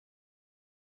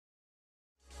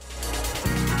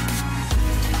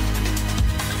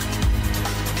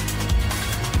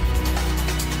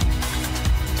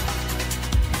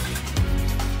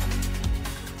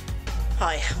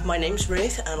my name's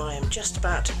Ruth and I am just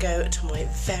about to go to my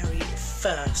very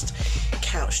first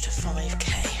couch to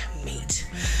 5k meet.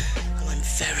 And I'm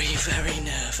very, very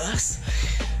nervous.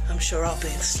 I'm sure I'll be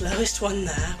the slowest one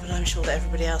there, but I'm sure that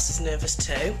everybody else is nervous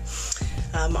too.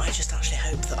 I just actually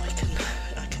hope that I can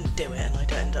do it and I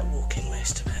don't end up walking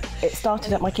most of it. It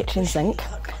started at my kitchen sink,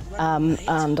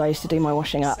 and I used to do my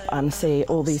washing up and see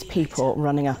all these people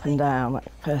running up and down like,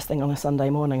 first thing on a Sunday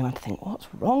morning, and I'd think, what's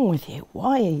wrong with you?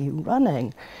 Why are you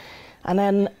running? And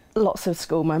then lots of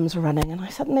school mums were running, and I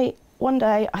suddenly, one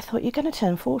day, I thought, you're going to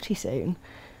turn 40 soon.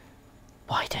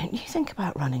 Why don't you think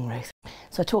about running, Ruth?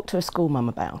 So I talked to a school mum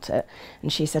about it,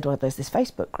 and she said, well, there's this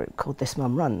Facebook group called This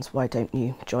Mum Runs, why don't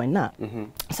you join that?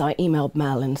 So I emailed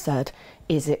Mel and said,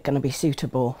 is it going to be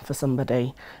suitable for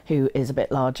somebody who is a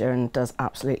bit larger and does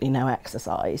absolutely no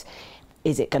exercise?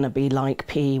 Is it going to be like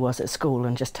PE was at school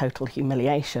and just total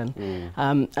humiliation?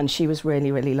 And she was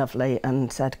really, really lovely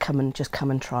and said, come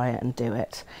and try it and do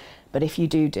it. But if you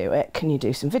do it, can you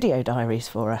do some video diaries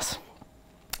for us?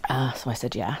 So I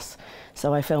said yes.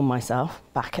 So I filmed myself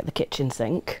back at the kitchen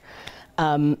sink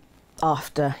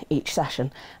after each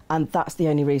session, and that's the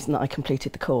only reason that I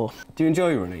completed the course. Do you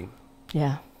enjoy running?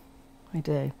 Yeah, I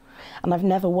do. And I've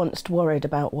never once worried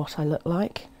about what I look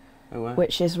like, oh, wow.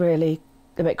 Which is really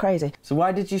a bit crazy. So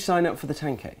why did you sign up for the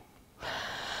 10K?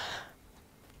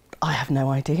 I have no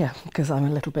idea, because I'm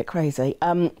a little bit crazy.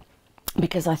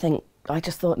 Because I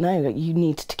just thought, no, you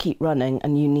need to keep running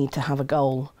and you need to have a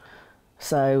goal.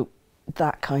 So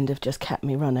that kind of just kept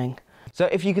me running. So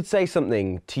if you could say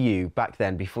something to you back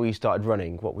then before you started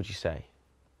running, what would you say?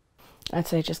 I'd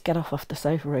say just get off the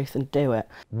sofa, Ruth, and do it.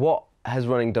 What has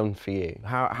running done for you?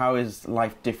 How is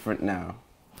life different now?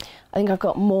 I think I've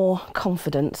got more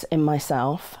confidence in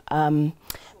myself.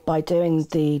 By doing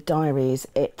the diaries,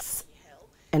 it's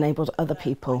enabled other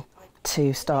people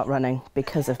to start running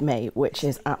because of me, which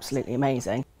is absolutely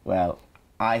amazing. Well,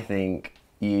 I think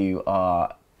you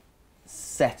are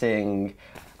setting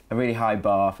a really high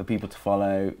bar for people to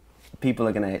follow. People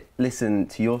are going to listen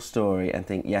to your story and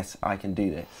think, yes, I can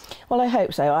do this. Well, I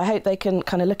hope so. I hope they can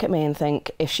kind of look at me and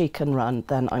think, if she can run,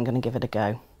 then I'm going to give it a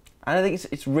go. And I think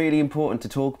it's really important to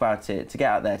talk about it, to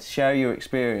get out there, to share your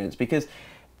experience, because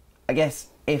I guess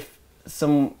if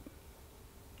someone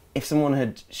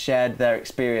had shared their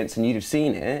experience and you'd have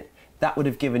seen it, that would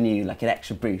have given you like an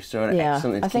extra boost or an extra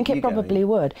something to I think keep it you probably going.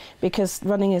 would, because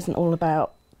running isn't all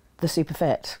about the super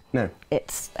fit. No.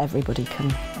 It's everybody can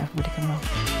run.